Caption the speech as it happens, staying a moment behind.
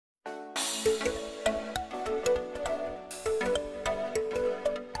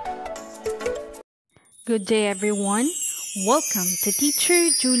Good day everyone. Welcome to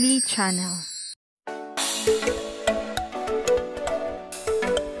Teacher Julie channel.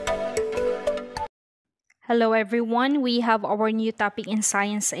 Hello everyone. We have our new topic in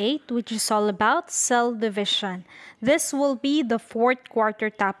Science 8 which is all about cell division. This will be the fourth quarter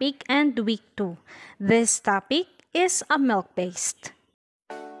topic and week 2. This topic is a milk-based.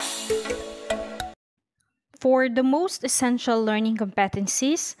 For the most essential learning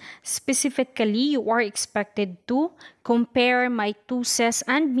competencies, specifically you are expected to compare mitosis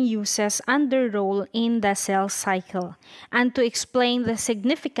and meiosis and their role in the cell cycle, and to explain the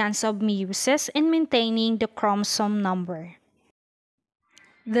significance of meiosis in maintaining the chromosome number.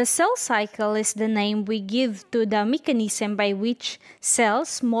 The cell cycle is the name we give to the mechanism by which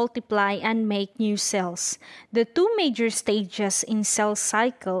cells multiply and make new cells. The two major stages in cell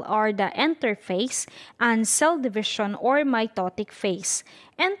cycle are the interphase and cell division or mitotic phase.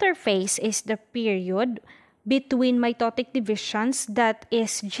 Interphase is the period between mitotic divisions, that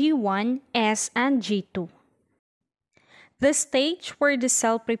is G1, S, and G2. The stage where the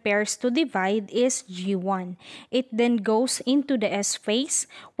cell prepares to divide is G1. It then goes into the S phase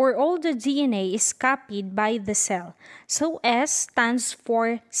where all the DNA is copied by the cell. So S stands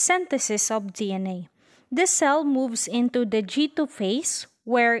for synthesis of DNA. The cell moves into the G2 phase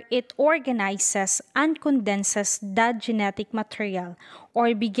where it organizes and condenses the genetic material,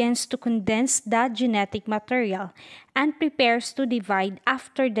 or begins to condense the genetic material, and prepares to divide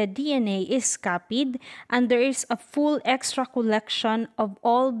after the DNA is copied and there is a full extra collection of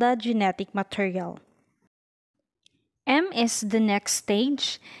all the genetic material. M is the next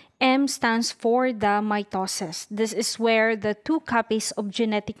stage. M stands for the mitosis. This is where the two copies of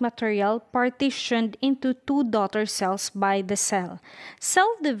genetic material partitioned into two daughter cells by the cell.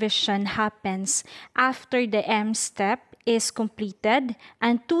 Cell division happens after the M step is completed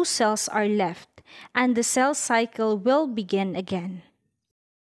and two cells are left, and the cell cycle will begin again.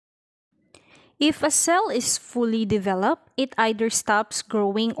 If a cell is fully developed, it either stops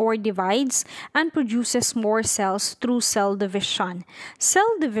growing or divides and produces more cells through cell division. Cell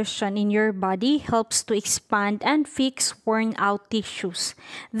division in your body helps to expand and fix worn-out tissues.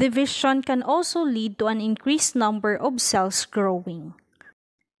 Division can also lead to an increased number of cells growing.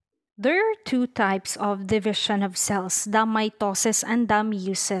 There are two types of division of cells, the mitosis and the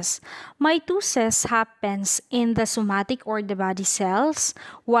meiosis. Mitosis happens in the somatic or the body cells,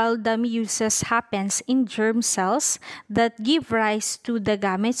 while the meiosis happens in germ cells that give rise to the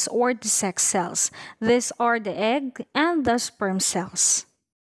gametes or the sex cells. These are the egg and the sperm cells.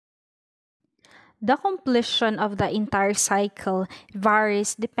 The completion of the entire cycle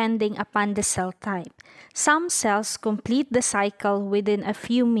varies depending upon the cell type. Some cells complete the cycle within a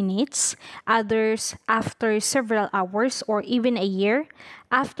few minutes, others after several hours or even a year.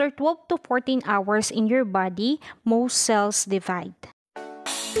 After 12 to 14 hours in your body, most cells divide.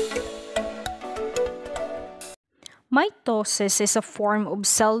 Mitosis is a form of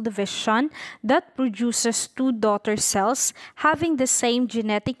cell division that produces two daughter cells having the same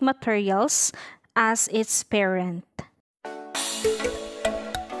genetic materials as its parent.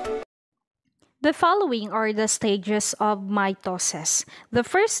 The following are the stages of mitosis. The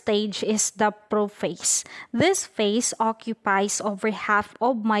first stage is the prophase. This phase occupies over half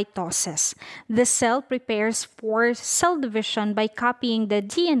of mitosis. The cell prepares for cell division by copying the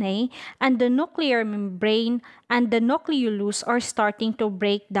DNA, and the nuclear membrane and the nucleolus are starting to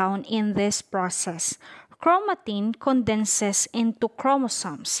break down in this process. Chromatin condenses into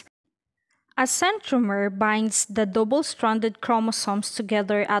chromosomes. A centromer binds the double-stranded chromosomes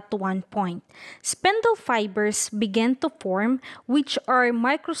together at one point. Spindle fibers begin to form, which are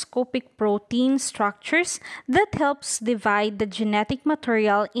microscopic protein structures that helps divide the genetic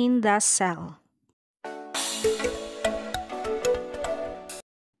material in the cell.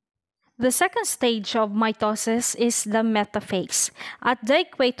 The second stage of mitosis is the metaphase. At the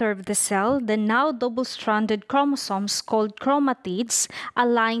equator of the cell, the now double-stranded chromosomes called chromatids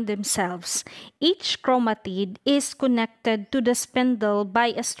align themselves. Each chromatid is connected to the spindle by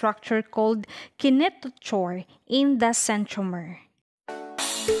a structure called kinetochore in the centromer.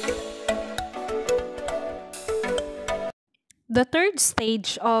 The third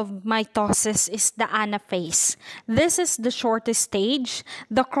stage of mitosis is the anaphase. This is the shortest stage.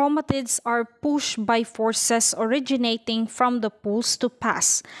 The chromatids are pushed by forces originating from the poles to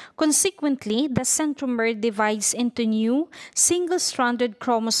pass. Consequently, the centromer divides into new single-stranded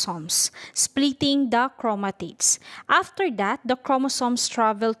chromosomes, splitting the chromatids. After that, the chromosomes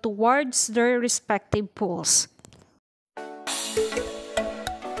travel towards their respective poles.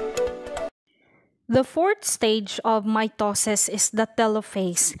 The fourth stage of mitosis is the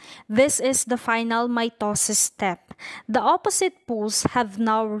telophase. This is the final mitosis step. The opposite poles have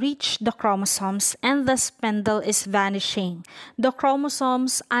now reached the chromosomes and the spindle is vanishing. The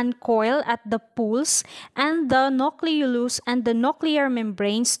chromosomes uncoil at the poles and the nucleolus and the nuclear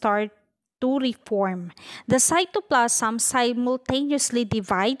membrane start to reform. The cytoplasm simultaneously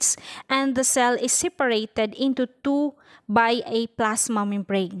divides and the cell is separated into two by a plasma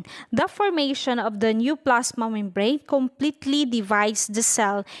membrane. The formation of the new plasma membrane completely divides the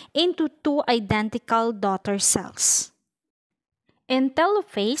cell into two identical daughter cells. In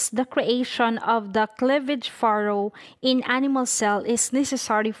telophase, the creation of the cleavage furrow in animal cell is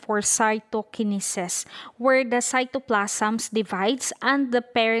necessary for cytokinesis, where the cytoplasm divides and the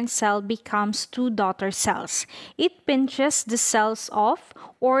parent cell becomes two daughter cells. It pinches the cells off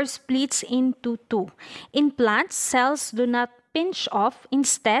or splits into two. In plants, cells do not pinch off.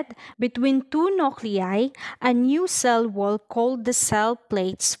 Instead, between two nuclei, a new cell wall called the cell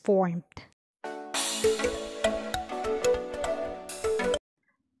plates formed.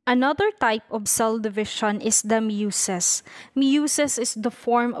 Another type of cell division is the meiosis. Meiosis is the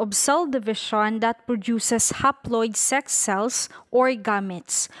form of cell division that produces haploid sex cells or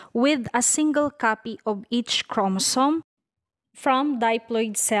gametes with a single copy of each chromosome from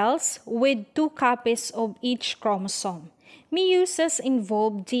diploid cells with two copies of each chromosome. Meiosis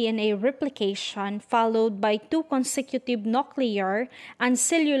involved DNA replication followed by two consecutive nuclear and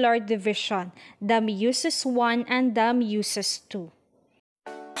cellular division, the meiosis I and the meiosis II.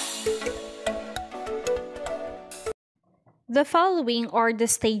 The following are the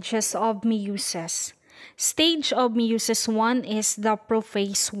stages of meiosis. Stage of meiosis I is the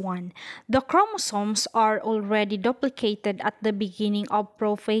prophase I. The chromosomes are already duplicated at the beginning of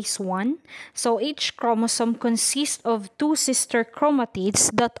prophase I, so each chromosome consists of two sister chromatids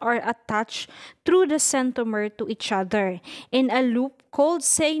that are attached through the centromere to each other. In a loop called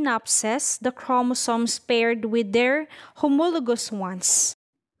synapses, the chromosomes paired with their homologous ones.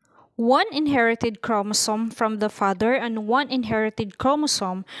 One inherited chromosome from the father and one inherited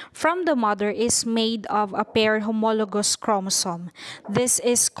chromosome from the mother is made of a paired homologous chromosome. This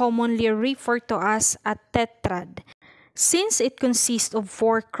is commonly referred to as a tetrad. Since it consists of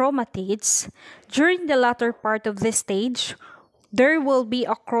four chromatids, during the latter part of this stage, there will be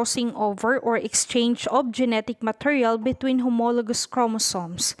a crossing over or exchange of genetic material between homologous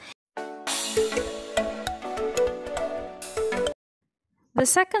chromosomes. The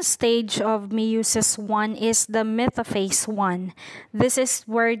second stage of meiosis I is the metaphase I. This is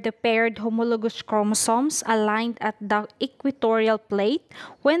where the paired homologous chromosomes aligned at the equatorial plate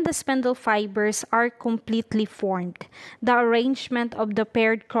when the spindle fibers are completely formed. The arrangement of the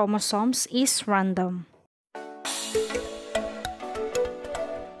paired chromosomes is random.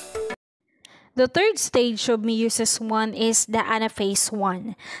 The third stage of meiosis I is the anaphase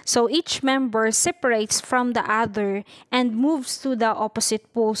I. So each member separates from the other and moves to the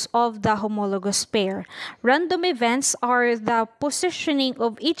opposite poles of the homologous pair. Random events are the positioning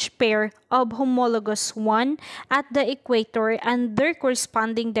of each pair of homologous one at the equator and their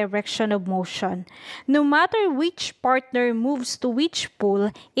corresponding direction of motion. No matter which partner moves to which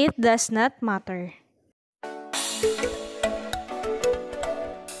pole, it does not matter.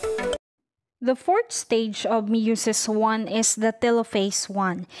 The fourth stage of meiosis I is the telophase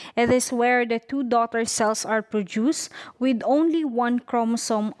I. It is where the two daughter cells are produced with only one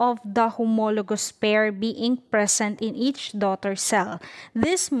chromosome of the homologous pair being present in each daughter cell.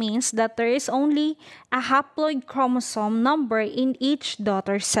 This means that there is only a haploid chromosome number in each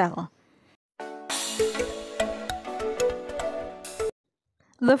daughter cell.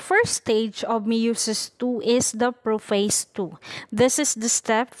 The first stage of meiosis II is the prophase II. This is the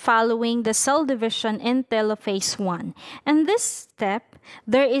step following the cell division in telophase I. In this step,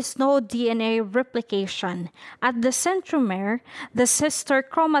 there is no DNA replication. At the centromere, the sister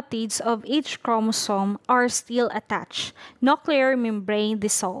chromatids of each chromosome are still attached. Nuclear membrane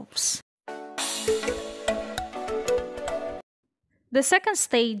dissolves. The second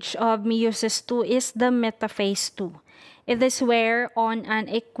stage of meiosis II is the metaphase II. It is where, on an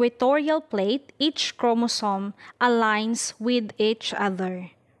equatorial plate, each chromosome aligns with each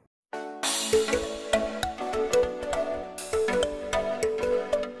other.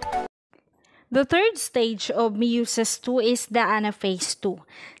 The third stage of meiosis II is the anaphase II.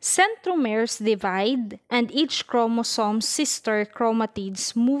 Centromeres divide, and each chromosome's sister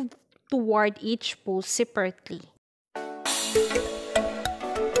chromatids move toward each pole separately.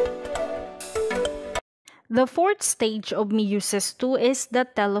 The fourth stage of meiosis II is the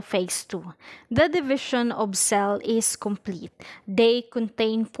telophase II. The division of cell is complete. They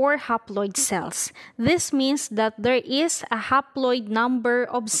contain 4 haploid cells. This means that there is a haploid number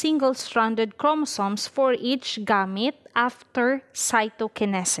of single-stranded chromosomes for each gamete after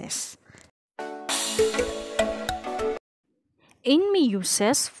cytokinesis. In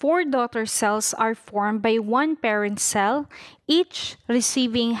meiosis, 4 daughter cells are formed by one parent cell, each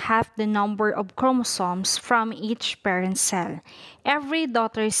receiving half the number of chromosomes from each parent cell. Every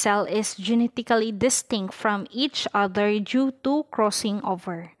daughter cell is genetically distinct from each other due to crossing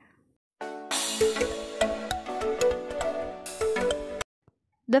over.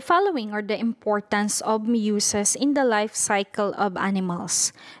 The following are the importance of meiosis in the life cycle of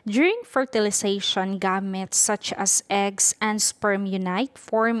animals. During fertilization, gametes such as eggs and sperm unite,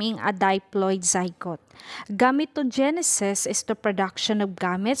 forming a diploid zygote. Gametogenesis is the production of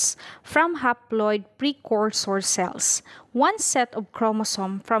gametes from haploid precursor cells. One set of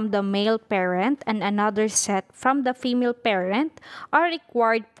chromosomes from the male parent and another set from the female parent are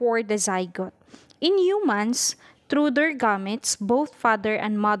required for the zygote. In humans, through their gametes, both father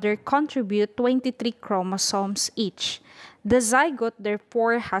and mother contribute 23 chromosomes each. The zygote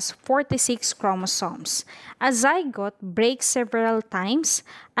therefore has 46 chromosomes. A zygote breaks several times.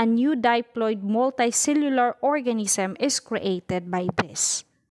 A new diploid multicellular organism is created by this.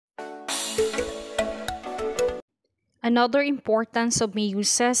 Another importance of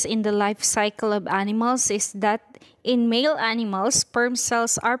meiosis in the life cycle of animals is that in male animals, sperm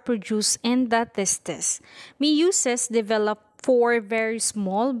cells are produced in the testes. Meiosis develop 4 very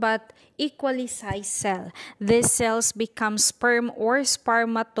small but equally sized cells. These cells become sperm or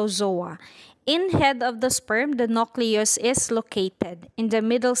spermatozoa. In head of the sperm, the nucleus is located. In the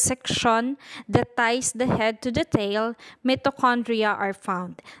middle section that ties the head to the tail, mitochondria are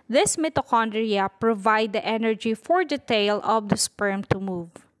found. These mitochondria provide the energy for the tail of the sperm to move.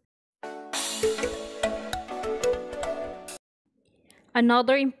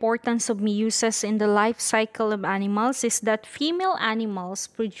 Another importance of meiosis in the life cycle of animals is that female animals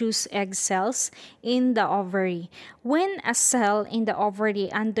produce egg cells in the ovary. When a cell in the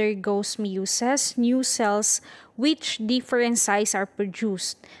ovary undergoes meiosis, new cells which different size are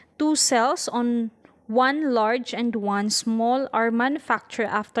produced. 2 cells on one large and one small are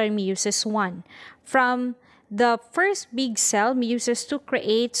manufactured after meiosis I. From the first big cell, meiosis II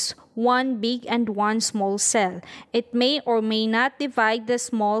creates one big and one small cell. It may or may not divide the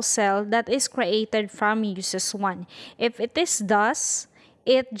small cell that is created from meiosis I. If it is thus,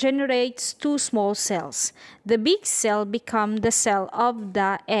 it generates 2 small cells. The big cell becomes the cell of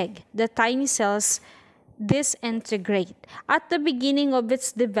the egg. The tiny cells disintegrate. At the beginning of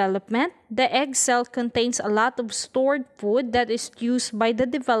its development, the egg cell contains a lot of stored food that is used by the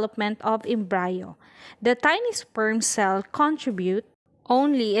development of embryo. The tiny sperm cell contribute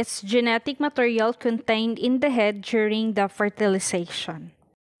only its genetic material contained in the head during the fertilization.